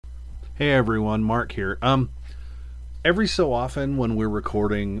Hey everyone, Mark here. Every so often when we're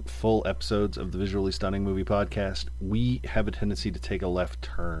recording full episodes of the Visually Stunning Movie Podcast, we have a tendency to take a left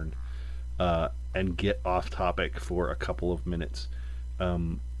turn and get off topic for a couple of minutes.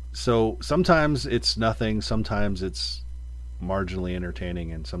 So sometimes it's nothing, sometimes it's marginally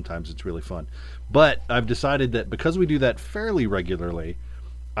entertaining, and sometimes it's really fun. But I've decided that because we do that fairly regularly,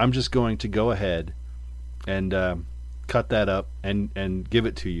 I'm just going to go ahead and cut that up and give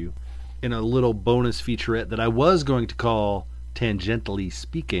it to you in a little bonus featurette that I was going to call Tangentially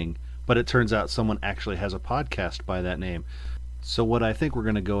Speaking, but it turns out someone actually has a podcast by that name. So what I think we're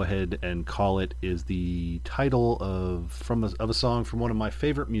going to go ahead and call it is the title of a song from one of my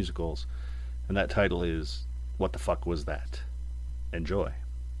favorite musicals, and that title is What the Fuck Was That? Enjoy.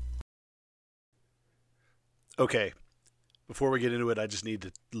 Okay, before we get into it, I just need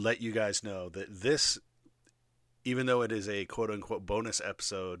to let you guys know that this, even though it is a quote-unquote bonus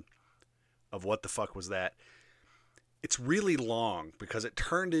episode of What the Fuck Was That, it's really long because it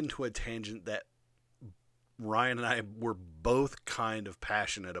turned into a tangent that Ryan and I were both kind of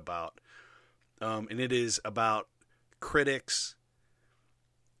passionate about. And it is about critics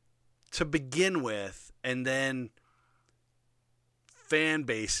to begin with, and then fan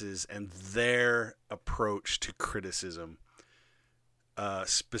bases and their approach to criticism,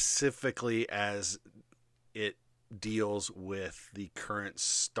 specifically as it deals with the current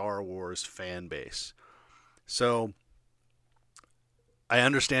Star Wars fan base. So I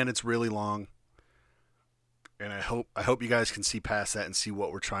understand it's really long, and I hope you guys can see past that and see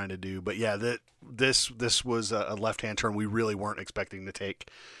what we're trying to do. But yeah, this was a left-hand turn we really weren't expecting to take.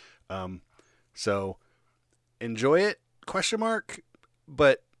 So enjoy it, ?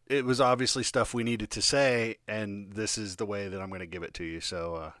 But it was obviously stuff we needed to say, and this is the way that I'm going to give it to you.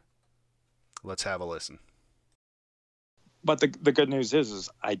 So let's have a listen. But the good news is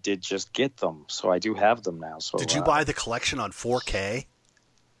I did just get them, so I do have them now. So did you buy the collection on 4K?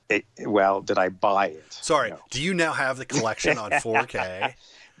 Well, did I buy it? Sorry, no. Do you now have the collection on 4K?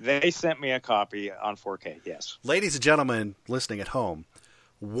 They sent me a copy on 4K, yes. Ladies and gentlemen listening at home,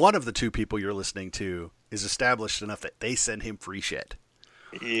 one of the two people you're listening to is established enough that they send him free shit.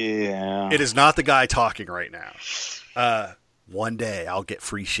 Yeah. It is not the guy talking right now. One day I'll get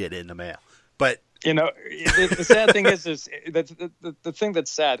free shit in the mail. But you know, the sad thing is that the thing that's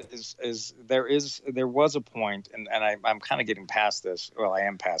sad is there was a point, and I'm kind of getting past this. Well, I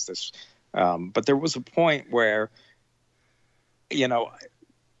am past this, but there was a point where, you know,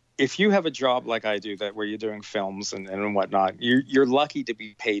 if you have a job like I do, that where you're doing films and whatnot, you're lucky to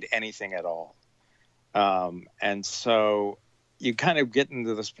be paid anything at all, and so you kind of get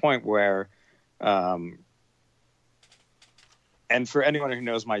into this point where. And for anyone who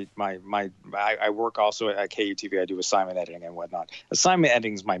knows I work also at KUTV. I do assignment editing and whatnot. Assignment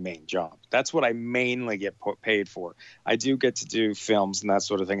editing is my main job. That's what I mainly get paid for. I do get to do films and that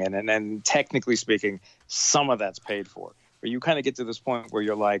sort of thing. And technically speaking, some of that's paid for. But you kind of get to this point where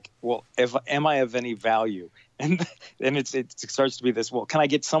you're like, well, am I of any value? And then it starts to be this, well, can I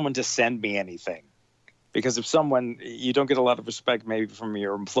get someone to send me anything? Because if you don't get a lot of respect maybe from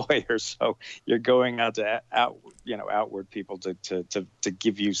your employer, so you're going out to outward people to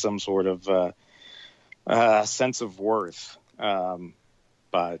give you some sort of sense of worth.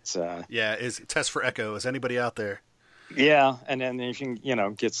 But is test for Echo. Is anybody out there? Yeah, and then if you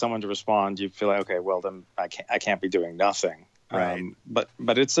can get someone to respond, you feel like, okay, well then I can't be doing nothing. Right. But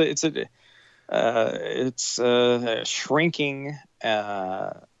it's a shrinking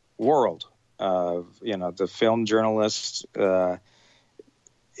world. The film journalist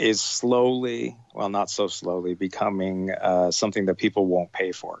is slowly, well, not so slowly, becoming something that people won't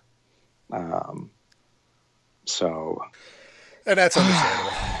pay for. And that's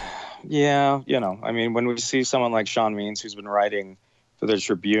understandable. Yeah, I mean, when we see someone like Sean Means, who's been writing for the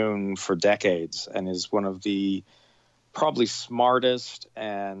Tribune for decades and is one of the probably smartest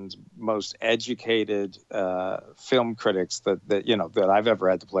and most educated film critics that I've ever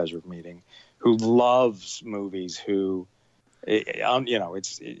had the pleasure of meeting, who loves movies,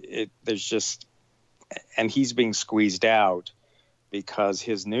 there's just, and he's being squeezed out because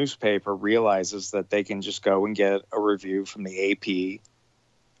his newspaper realizes that they can just go and get a review from the AP,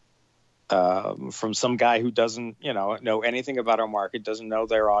 from some guy who doesn't, know anything about our market, doesn't know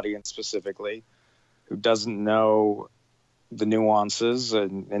their audience specifically, who doesn't know the nuances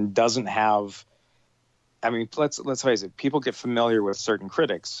and doesn't have. I mean, let's face it. People get familiar with certain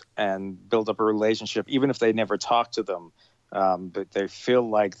critics and build up a relationship, even if they never talk to them. But they feel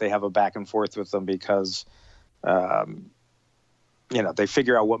like they have a back and forth with them because, they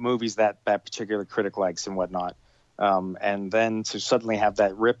figure out what movies that particular critic likes and whatnot. And then to suddenly have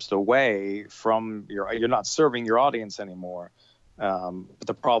that ripped away from you're not serving your audience anymore. But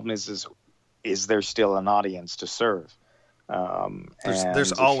the problem is there still an audience to serve?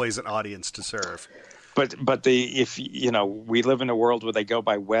 There's always an audience to serve. But if we live in a world where they go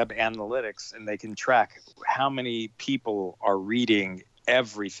by web analytics and they can track how many people are reading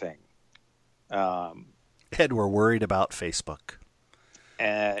everything. Ed, we're worried about Facebook.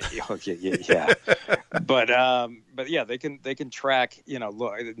 Yeah. But yeah, they can track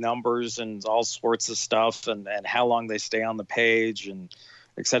numbers and all sorts of stuff and how long they stay on the page and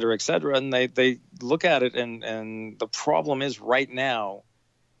et cetera, and they look at it and the problem is right now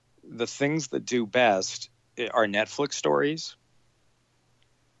the things that do best are Netflix stories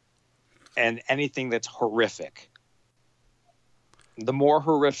and anything that's horrific. The more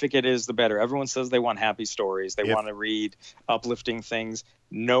horrific it is, the better. Everyone says they want happy stories. They want to read uplifting things.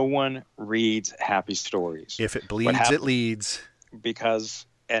 No one reads happy stories. If it bleeds, it leads. Because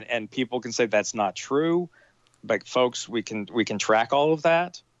and people can say that's not true, but folks, we can track all of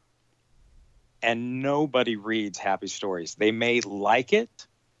that. And nobody reads happy stories. They may like it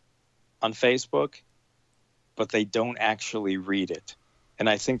on Facebook, but they don't actually read it. And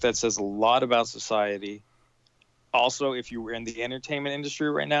I think that says a lot about society. Also, if you were in the entertainment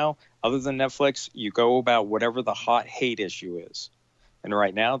industry right now, other than Netflix, you go about whatever the hot hate issue is. And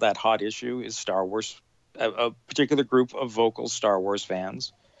right now, that hot issue is Star Wars, a particular group of vocal Star Wars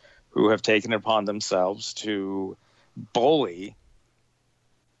fans who have taken it upon themselves to bully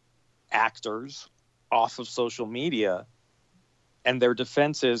actors off of social media. And their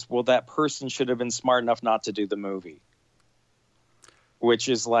defense is, well, that person should have been smart enough not to do the movie. Which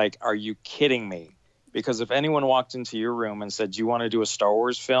is like, are you kidding me? Because if anyone walked into your room and said, do you want to do a Star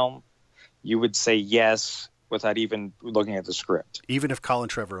Wars film? You would say yes without even looking at the script. Even if Colin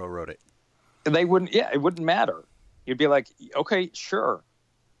Trevorrow wrote it. They wouldn't, it wouldn't matter. You'd be like, okay, sure.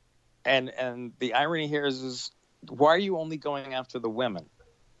 And the irony here is why are you only going after the women?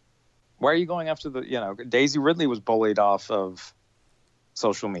 Why are you going after Daisy Ridley was bullied off of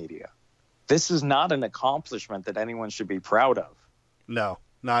social media. This is not an accomplishment that anyone should be proud of. No,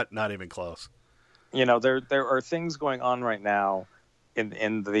 not even close. There are things going on right now in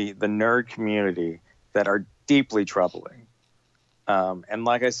the nerd community that are deeply troubling. And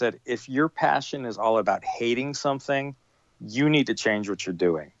like I said, if your passion is all about hating something, you need to change what you're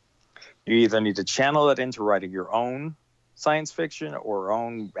doing. You either need to channel it into writing your own science fiction or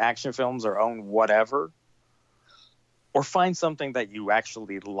own action films or own whatever, or find something that you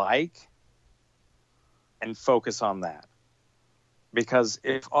actually like and focus on that. Because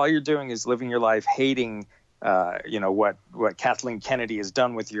if all you're doing is living your life hating, what Kathleen Kennedy has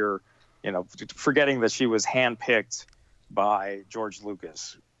done with your, forgetting that she was handpicked by George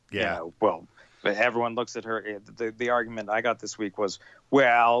Lucas. Yeah. Everyone looks at her. The argument I got this week was,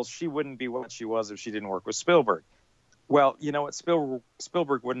 well, she wouldn't be what she was if she didn't work with Spielberg. Well, you know what?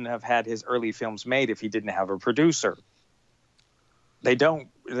 Spielberg wouldn't have had his early films made if he didn't have a producer. They don't.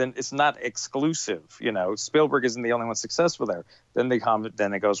 Then it's not exclusive. Spielberg isn't the only one successful there. Then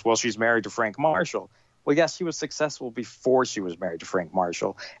it goes, well, she's married to Frank Marshall. Well, yes, she was successful before she was married to Frank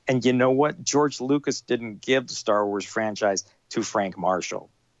Marshall. And you know what? George Lucas didn't give the Star Wars franchise to Frank Marshall.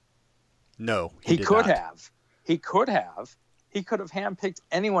 No, he could have. He could have. He could have handpicked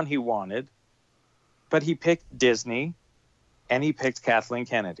anyone he wanted, but he picked Disney, and he picked Kathleen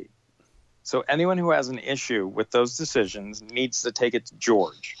Kennedy. So anyone who has an issue with those decisions needs to take it to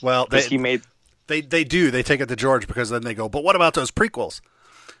George. Well, they do. They take it to George because then they go, but what about those prequels?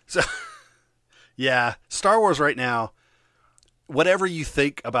 So, yeah, Star Wars right now, whatever you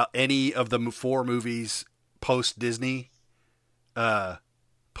think about any of the 4 movies post-Disney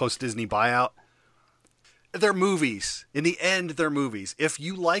buyout, they're movies. In the end, they're movies. If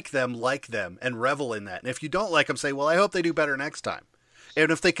you like them, and revel in that. And if you don't like them, say, well, I hope they do better next time. And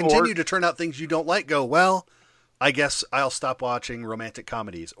if they continue to turn out things you don't like, go, well, I guess I'll stop watching romantic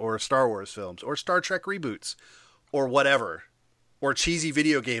comedies or Star Wars films or Star Trek reboots or whatever, or cheesy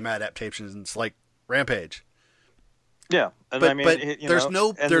video game adaptations like Rampage. Yeah. And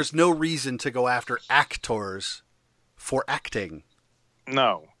there's no reason to go after actors for acting.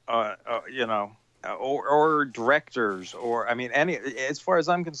 No, or directors as far as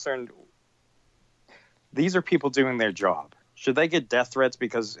I'm concerned, these are people doing their job. Should they get death threats?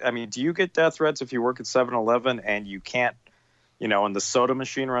 Because, do you get death threats if you work at 7-Eleven and you can't, and the soda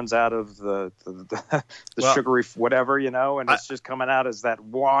machine runs out of the sugary whatever, and it's just coming out as that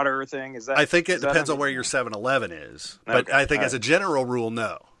water thing? I think it depends on where your 7-Eleven is. But okay. I think as a general rule,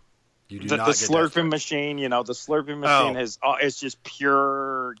 no. You do the not get slurping machine. The slurping machine is just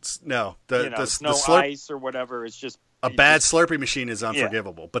pure. No, ice or whatever. It's just a bad Slurpee machine is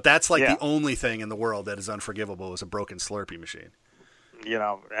unforgivable. But that's like the only thing in the world that is unforgivable is a broken Slurpee machine.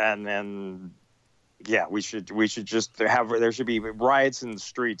 And we should just there should be riots in the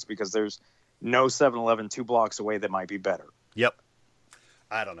streets because there's no 7-Eleven 2 blocks away that might be better. Yep.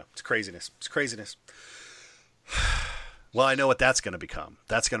 I don't know. It's craziness. Well, I know what that's going to become.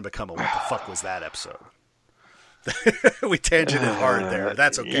 That's going to become a what the fuck was that episode? We tangented hard there.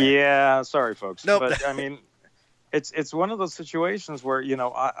 That's okay. Yeah, sorry, folks. Nope. But I mean, it's one of those situations where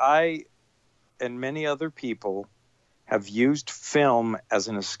I and many other people have used film as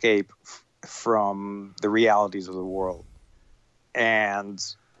an escape from the realities of the world, and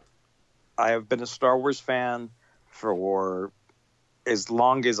I have been a Star Wars fan for as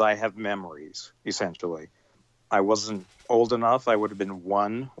long as I have memories. Essentially, I wasn't old enough. I would have been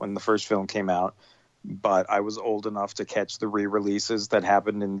 1 when the first film came out, but I was old enough to catch the re-releases that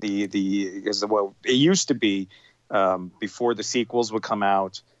happened in it used to be before the sequels would come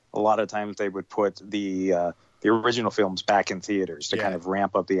out. A lot of times they would put the original films back in theaters to kind of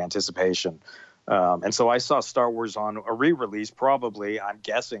ramp up the anticipation. And so I saw Star Wars on a re-release. Probably, I'm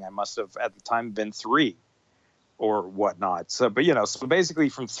guessing I must have at the time been 3 or whatnot. So basically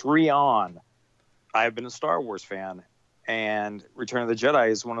from 3 on, I've been a Star Wars fan, and Return of the Jedi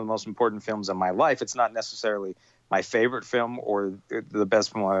is one of the most important films in my life. It's not necessarily my favorite film or the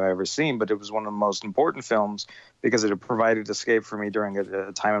best film I've ever seen, but it was one of the most important films because it had provided escape for me during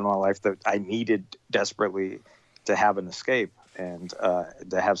a time in my life that I needed desperately to have an escape and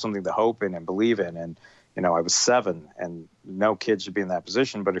to have something to hope in and believe in. And, I was 7, and no kid should be in that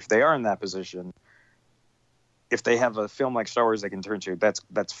position. But if they are in that position, if they have a film like Star Wars they can turn to,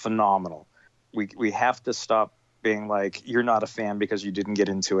 that's phenomenal. We have to stop being like, you're not a fan because you didn't get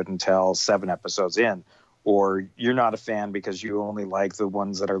into it until 7 episodes in, or you're not a fan because you only like the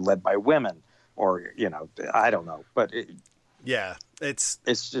ones that are led by women, or I don't know. But it's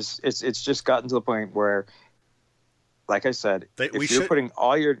just gotten to the point where, like I said, if you're putting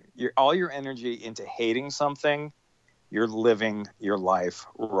all your energy into hating something, you're living your life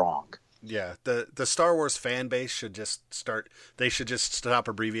wrong. Yeah, the Star Wars fan base should just stop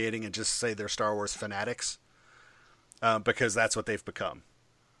abbreviating and just say they're Star Wars fanatics, because that's what they've become.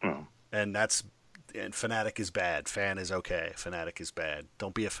 And fanatic is bad. Fan is okay. Fanatic is bad.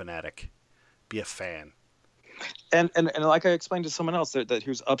 Don't be a fanatic. Be a fan. And like I explained to someone else that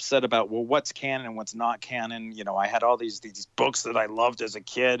who's upset about, well, what's canon and what's not canon. I had all these books that I loved as a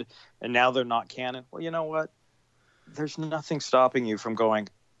kid, and now they're not canon. Well, you know what? There's nothing stopping you from going,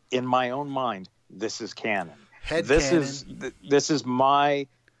 in my own mind, this is canon. This is my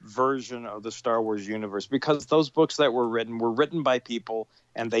version of the Star Wars universe, because those books that were written by people,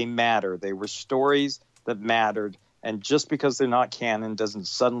 and they matter. They were stories that mattered, and just because they're not canon doesn't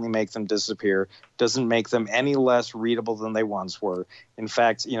suddenly make them disappear, doesn't make them any less readable than they once were. In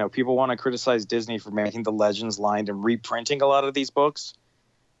fact, people want to criticize Disney for making the Legends line and reprinting a lot of these books,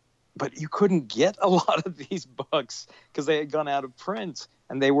 but you couldn't get a lot of these books because they had gone out of print,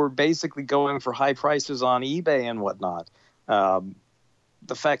 and they were basically going for high prices on eBay and whatnot.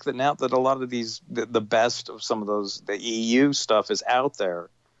 The fact that now that a lot of these, the best of some of those, the EU stuff is out there,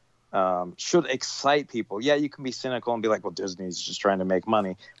 should excite people. Yeah, you can be cynical and be like, well, Disney's just trying to make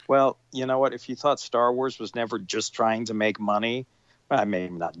money. Well, you know what? If you thought Star Wars was never just trying to make money, well,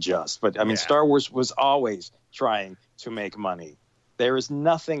 maybe not just, but I mean, Star Wars was always trying to make money. There is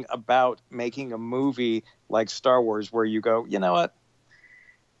nothing about making a movie like Star Wars where you go, you know what?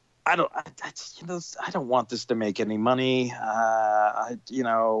 I don't want this to make any money. I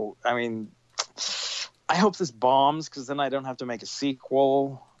hope this bombs because then I don't have to make a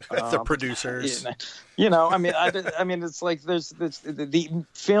sequel. The producers, it's like the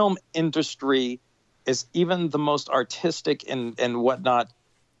film industry is even the most artistic and whatnot.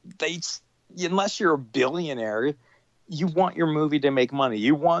 Unless you're a billionaire, you want your movie to make money.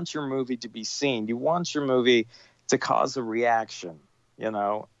 You want your movie to be seen. You want your movie to cause a reaction.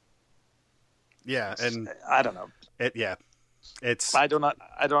 Yeah, and I don't know. It's I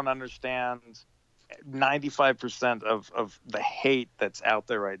don't understand 95% of the hate that's out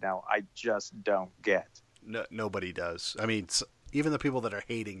there right now. I just don't get. No, nobody does. I mean, even the people that are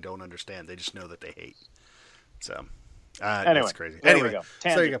hating don't understand. They just know that they hate. So anyway, that's crazy. There Anyway, we go.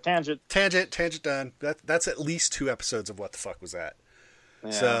 so you go. Tangent done. That's at least 2 episodes of what the fuck was that.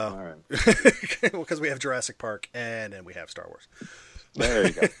 Yeah, so, all right. well, because we have Jurassic Park and then we have Star Wars. There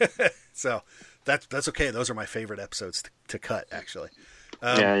you go. So that's okay. Those are my favorite episodes to cut, actually.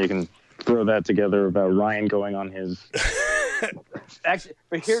 Yeah, you can throw that together about Ryan going on his Actually,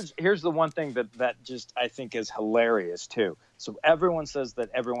 but here's the one thing that just I think is hilarious too. So everyone says that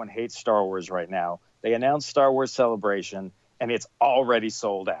everyone hates Star Wars right now. They announced Star Wars Celebration, and it's already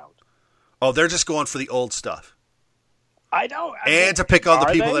sold out. Oh, they're just going for the old stuff. I don't. And to pick on the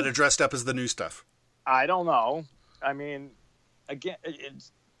people they? that are dressed up as the new stuff. I don't know. I mean, again,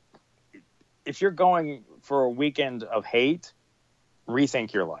 if you're going for a weekend of hate,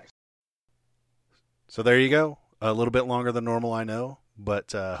 rethink your life. So there you go. A little bit longer than normal, I know,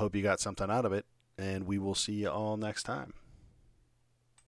 but hope you got something out of it, and we will see you all next time.